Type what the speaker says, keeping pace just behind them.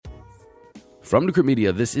From Decrypt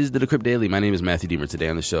Media, this is the Decrypt Daily. My name is Matthew Deemer. Today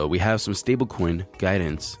on the show, we have some stablecoin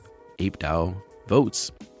guidance, APE DAO votes,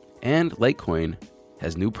 and Litecoin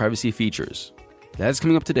has new privacy features. That's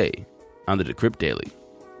coming up today on the Decrypt Daily.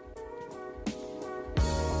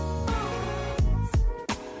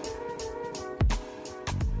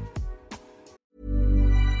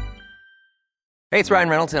 Hey, it's Ryan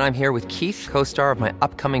Reynolds, and I'm here with Keith, co-star of my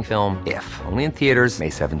upcoming film, If, only in theaters May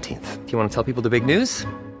 17th. Do you want to tell people the big news?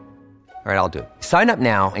 All right, I'll do it. Sign up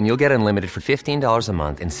now and you'll get unlimited for $15 a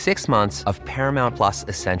month and 6 months of Paramount Plus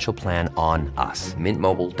Essential Plan on us.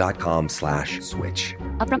 MintMobile.com/switch.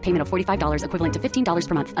 Upfront payment of $45 equivalent to $15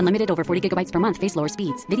 per month. Unlimited over 40 gigabytes per month. Face lower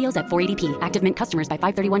speeds. Videos at 480p. Active Mint customers by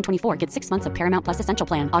 531.24 get 6 months of Paramount Plus Essential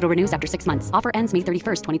Plan. Auto renews after 6 months. Offer ends May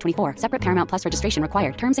 31st, 2024. Separate Paramount Plus registration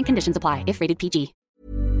required. Terms and conditions apply if rated PG.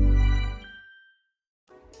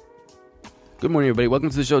 Good morning, everybody.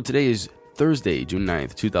 Welcome to the show. Today is Thursday, June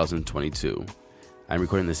 9th, 2022. I'm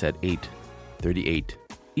recording this at 8:38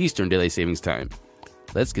 Eastern Daylight Savings Time.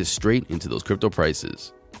 Let's get straight into those crypto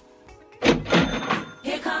prices.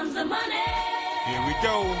 Here comes the money. Here we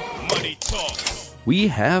go. Money talk. We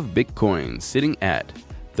have Bitcoin sitting at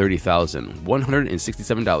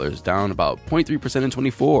 $30,167, down about 0.3% in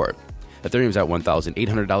 24. Ethereum's at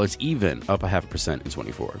 $1,800 even, up 0.5% in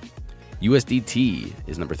 24. USDT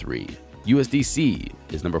is number 3. USDC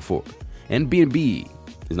is number 4. And BNB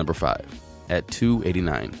is number 5 at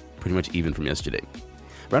 $289, pretty much even from yesterday.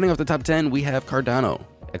 Rounding off the top 10, we have Cardano,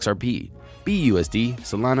 XRP, BUSD,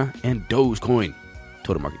 Solana, and Dogecoin.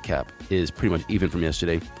 Total market cap is pretty much even from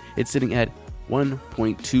yesterday. It's sitting at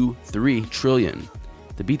 $1.23 trillion.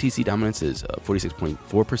 The BTC dominance is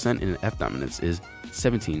 46.4% and the F dominance is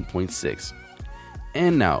 17.6%.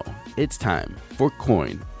 And now it's time for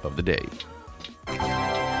Coin of the Day.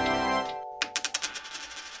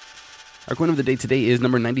 Our coin of the day today is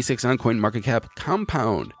number 96 on CoinMarketCap,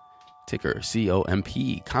 Compound, ticker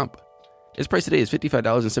COMP, Comp. Its price today is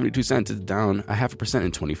 $55.72. It's down 0.5%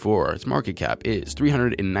 in 24. Its market cap is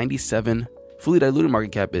 $397. Fully diluted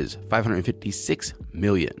market cap is $556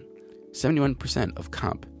 million. 71% of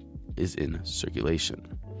Comp is in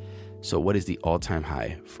circulation. So what is the all-time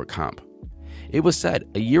high for Comp? It was set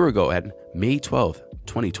a year ago at May 12th,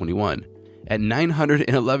 2021 at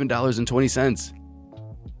 $911.20.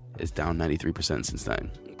 It's down 93% since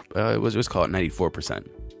then. It was called 94%.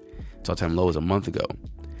 Its all-time low was a month ago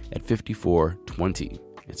at $54.20.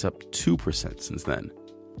 It's up 2% since then.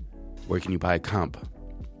 Where can you buy Comp?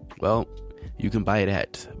 Well, you can buy it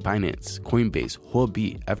at Binance, Coinbase,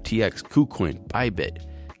 Huobi, FTX, KuCoin, Bybit,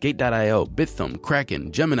 Gate.io, Bithumb,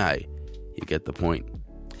 Kraken, Gemini. You get the point.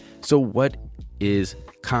 So what is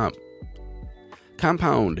Comp?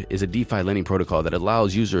 Compound is a DeFi lending protocol that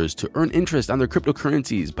allows users to earn interest on their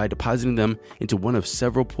cryptocurrencies by depositing them into one of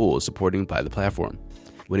several pools supported by the platform.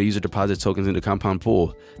 When a user deposits tokens into Compound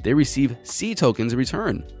pool, they receive C tokens in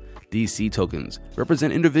return. These C tokens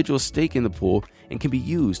represent individuals' stake in the pool and can be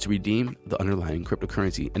used to redeem the underlying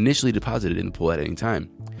cryptocurrency initially deposited in the pool at any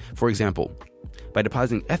time. For example, by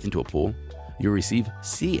depositing ETH into a pool, you'll receive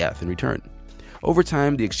CETH in return. Over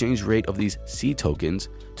time, the exchange rate of these C tokens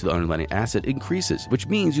to the underlying asset increases, which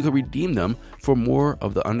means you can redeem them for more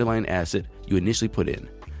of the underlying asset you initially put in.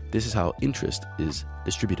 This is how interest is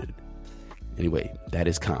distributed. Anyway, that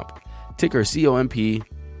is Comp. Ticker COMP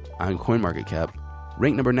on CoinMarketCap,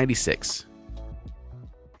 ranked number 96.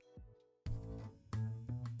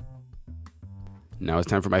 Now it's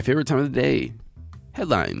time for my favorite time of the day.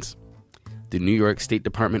 Headlines. The New York State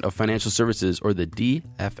Department of Financial Services, or the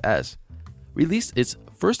DFS, released its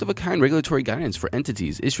first-of-a-kind regulatory guidance for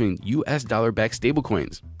entities issuing U.S. dollar-backed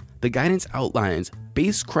stablecoins. The guidance outlines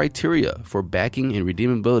base criteria for backing and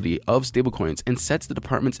redeemability of stablecoins and sets the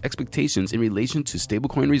department's expectations in relation to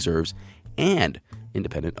stablecoin reserves and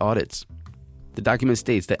independent audits. The document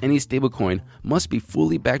states that any stablecoin must be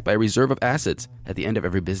fully backed by a reserve of assets at the end of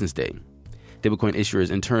every business day. Stablecoin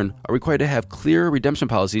issuers, in turn, are required to have clear redemption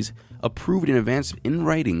policies approved in advance in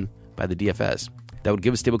writing by the DFS. That would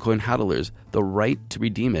give stablecoin hodlers the right to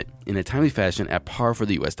redeem it in a timely fashion at par for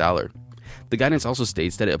the US dollar. The guidance also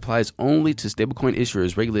states that it applies only to stablecoin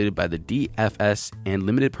issuers regulated by the DFS and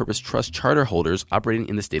limited purpose trust charter holders operating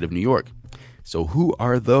in the state of New York. So who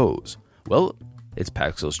are those? Well, it's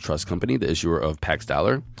Paxos Trust Company, the issuer of Pax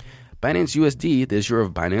Dollar, Binance USD, the issuer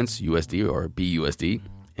of Binance USD or BUSD,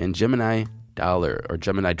 and Gemini Dollar or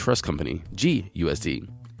Gemini Trust Company, GUSD.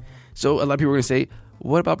 So a lot of people are going to say,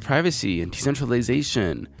 what about privacy and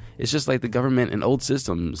decentralization? It's just like the government and old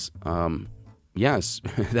systems. Yes,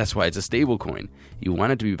 that's why it's a stable coin. You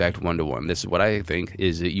want it to be backed one-to-one. This is what I think,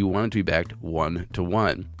 is that you want it to be backed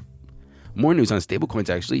one-to-one. More news on stablecoins,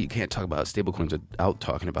 actually. You can't talk about stablecoins without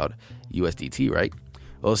talking about USDT, right?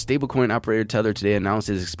 Well, stablecoin operator Tether today announced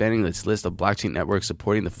it is expanding its list of blockchain networks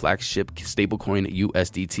supporting the flagship stablecoin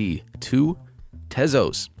USDT to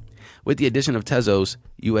Tezos. With the addition of Tezos,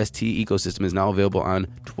 UST ecosystem is now available on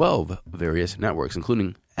 12 various networks,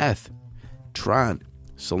 including ETH, Tron,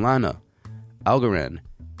 Solana, Algorand,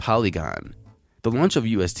 Polygon. The launch of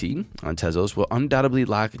UST on Tezos will undoubtedly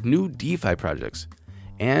lock new DeFi projects,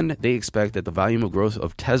 and they expect that the volume of growth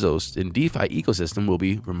of Tezos in DeFi ecosystem will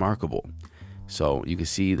be remarkable. So you can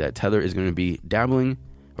see that Tether is going to be dabbling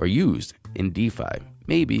or used in DeFi.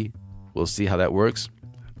 Maybe. We'll see how that works.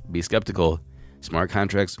 Be skeptical. Smart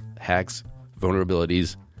contracts, hacks,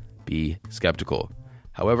 vulnerabilities. Be skeptical.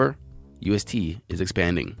 However, UST is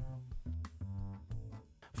expanding.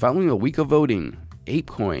 Following a week of voting,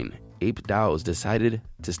 ApeCoin, Ape DAOs decided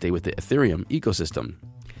to stay with the Ethereum ecosystem.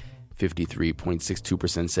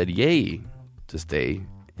 53.62% said yay to stay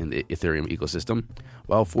in the Ethereum ecosystem,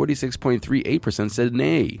 while 46.38% said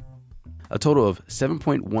nay. A total of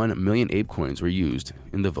 7.1 million ape coins were used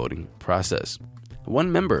in the voting process.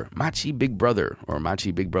 One member, Machi Big Brother, or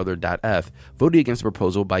MachiBigBrother.f, voted against the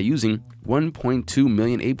proposal by using 1.2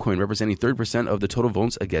 million ApeCoin, representing 30% of the total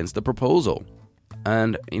votes against the proposal.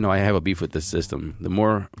 And, I have a beef with this system. The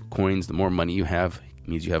more coins, the more money you have,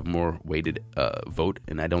 means you have more weighted vote,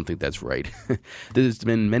 and I don't think that's right. There's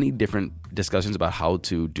been many different discussions about how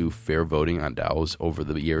to do fair voting on DAOs over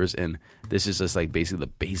the years, and this is just like basically the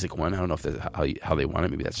basic one. I don't know if that's how they want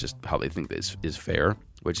it. Maybe that's just how they think this is fair,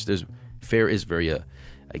 which fair is very,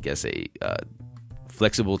 I guess, a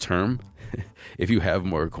flexible term. If you have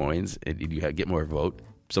more coins and you get more vote,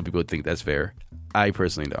 some people would think that's fair. I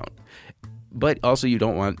personally don't. But also, you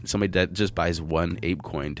don't want somebody that just buys one ape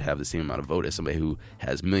coin to have the same amount of vote as somebody who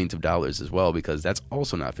has millions of dollars as well, because that's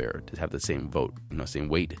also not fair to have the same vote, same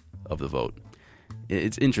weight of the vote.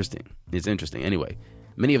 It's interesting. Anyway,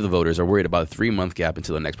 many of the voters are worried about a 3-month gap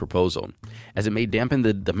until the next proposal, as it may dampen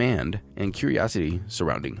the demand and curiosity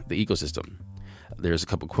surrounding the ecosystem. There's a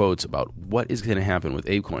couple quotes about what is going to happen with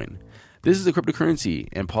ApeCoin. This is a cryptocurrency,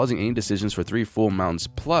 and pausing any decisions for 3 full months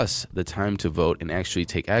plus the time to vote and actually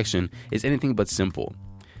take action is anything but simple.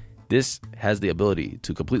 This has the ability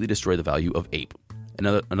to completely destroy the value of Ape.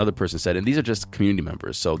 Another person said, and these are just community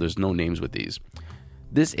members, so there's no names with these.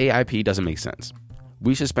 This AIP doesn't make sense.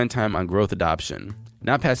 We should spend time on growth adoption,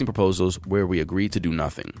 not passing proposals where we agree to do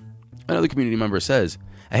nothing. Another community member says,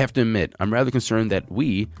 I have to admit, I'm rather concerned that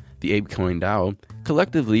we, the ApeCoin DAO,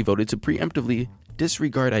 collectively voted to preemptively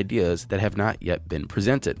disregard ideas that have not yet been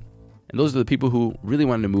presented. And those are the people who really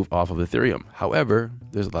wanted to move off of Ethereum. However,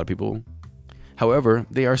 there's a lot of people. However,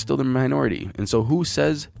 they are still the minority. And so who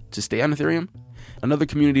says to stay on Ethereum? Another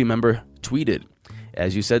community member tweeted,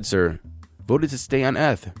 as you said, sir, voted to stay on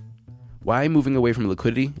ETH. Why moving away from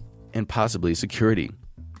liquidity and possibly security?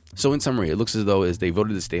 So in summary, it looks as though they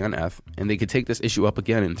voted to stay on ETH and they could take this issue up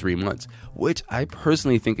again in 3 months, which I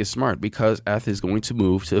personally think is smart because ETH is going to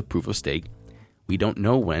move to proof of stake. We don't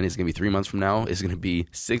know when. Is it going to be 3 months from now? Is it going to be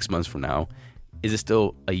 6 months from now? Is it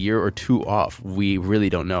still a year or 2 off? We really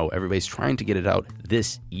don't know. Everybody's trying to get it out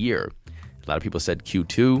this year. A lot of people said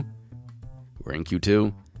Q2. We're in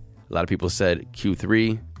Q2. A lot of people said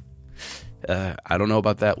Q3. I don't know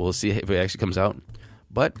about that. We'll see if it actually comes out.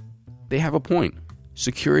 But they have a point.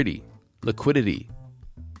 Security, liquidity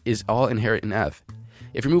is all inherent in ETH.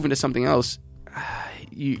 If you're moving to something else,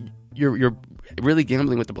 you're really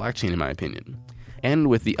gambling with the blockchain, in my opinion. And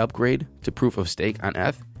with the upgrade to proof of stake on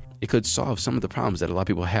ETH, it could solve some of the problems that a lot of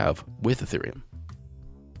people have with Ethereum.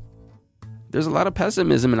 There's a lot of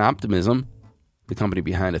pessimism and optimism. The company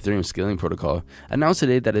behind Ethereum scaling protocol announced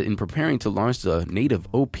today that in preparing to launch the native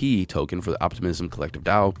OP token for the Optimism Collective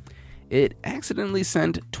DAO, it accidentally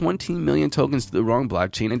sent 20 million tokens to the wrong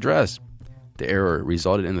blockchain address. The error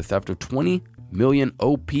resulted in the theft of 20 million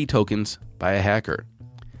OP tokens by a hacker.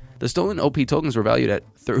 The stolen OP tokens were valued at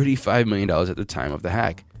 $35 million at the time of the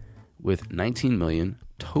hack, with 19 million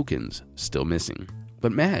tokens still missing.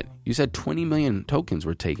 But Matt, you said 20 million tokens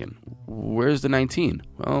were taken. Where's the 19?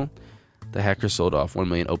 Well, the hackers sold off 1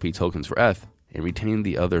 million OP tokens for ETH and retained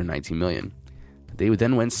the other 19 million. They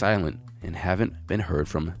then went silent and haven't been heard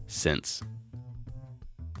from since.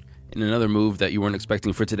 In another move that you weren't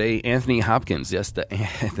expecting for today, Anthony Hopkins, yes,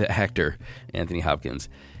 the actor Anthony Hopkins,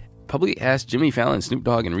 publicly asked Jimmy Fallon, Snoop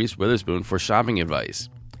Dogg, and Reese Witherspoon for shopping advice.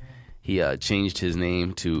 He changed his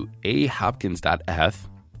name to ahopkins.eth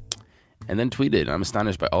and then tweeted, I'm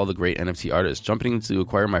astonished by all the great NFT artists jumping to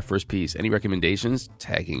acquire my first piece. Any recommendations?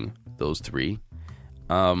 Tagging those 3.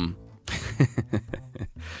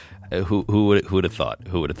 Who would have thought?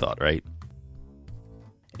 Who would have thought, right?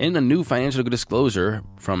 In a new financial disclosure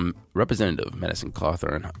from Representative Madison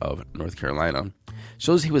Cawthorn of North Carolina,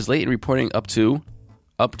 shows he was late in reporting up to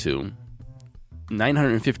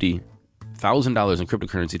 $950,000 in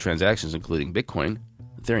cryptocurrency transactions, including Bitcoin,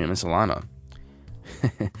 Ethereum, and Solana.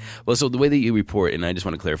 Well, so the way that you report, and I just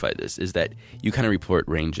want to clarify this, is that you kind of report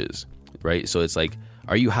ranges, right? So it's like,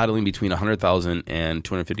 are you hodling between 100,000 and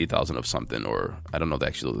 250,000 of something, or I don't know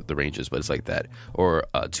the ranges, but it's like that, or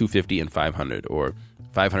 250 and 500, or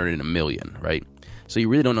 500 and a million, right? So you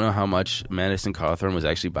really don't know how much Madison Cawthorn was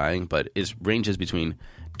actually buying, but it ranges between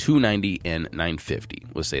 290 and 950.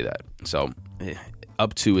 We'll say that. So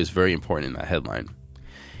up to is very important in that headline.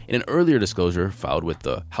 In an earlier disclosure filed with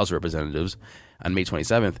the House of Representatives on May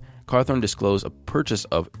 27th, Cawthorn disclosed a purchase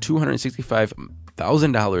of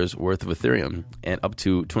 $265,000 worth of Ethereum and up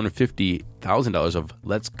to $250,000 of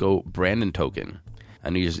Let's Go Brandon token.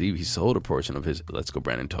 On New Year's Eve, he sold a portion of his Let's Go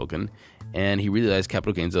Brandon token, and he realized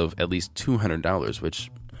capital gains of at least $200, which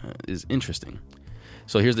is interesting.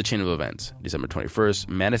 So here's the chain of events. December 21st,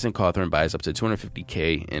 Madison Cawthorn buys up to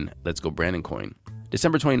 $250K in Let's Go Brandon coin.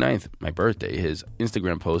 December 29th, my birthday, his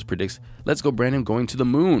Instagram post predicts Let's Go Brandon going to the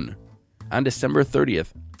moon. On December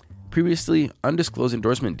 30th, previously undisclosed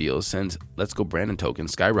endorsement deals sends Let's Go Brandon token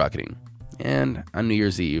skyrocketing. And on New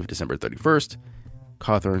Year's Eve, December 31st,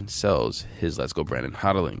 Cawthorn sells his Let's Go Brandon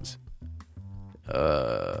hodlings.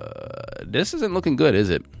 This isn't looking good, is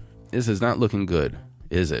it? This is not looking good,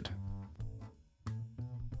 is it?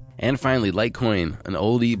 And finally, Litecoin, an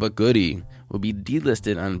oldie but goodie, will be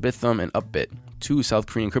delisted on Bithumb and Upbit, two South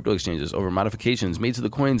Korean crypto exchanges, over modifications made to the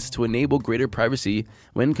coins to enable greater privacy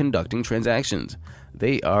when conducting transactions.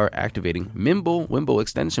 They are activating Wimble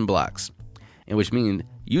extension blocks, in which means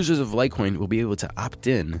users of Litecoin will be able to opt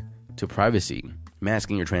in to privacy,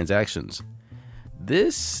 masking your transactions.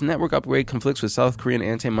 This network upgrade conflicts with South Korean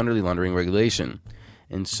anti-money laundering regulation.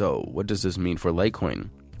 And so, what does this mean for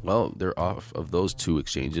Litecoin? Well, they're off of those two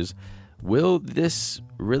exchanges. Will this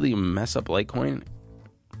really mess up Litecoin?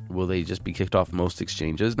 Will they just be kicked off most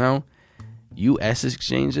exchanges now? U.S.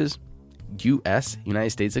 exchanges?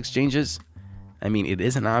 United States exchanges? I mean, it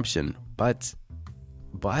is an option, but...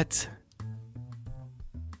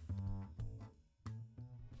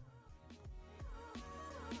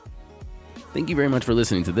 Thank you very much for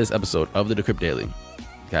listening to this episode of the Decrypt Daily.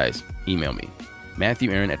 Guys, email me,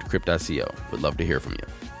 MatthewAaron@decrypt.co. Would love to hear from you.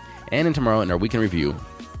 And in tomorrow in our weekend review,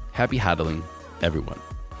 happy hodling, everyone.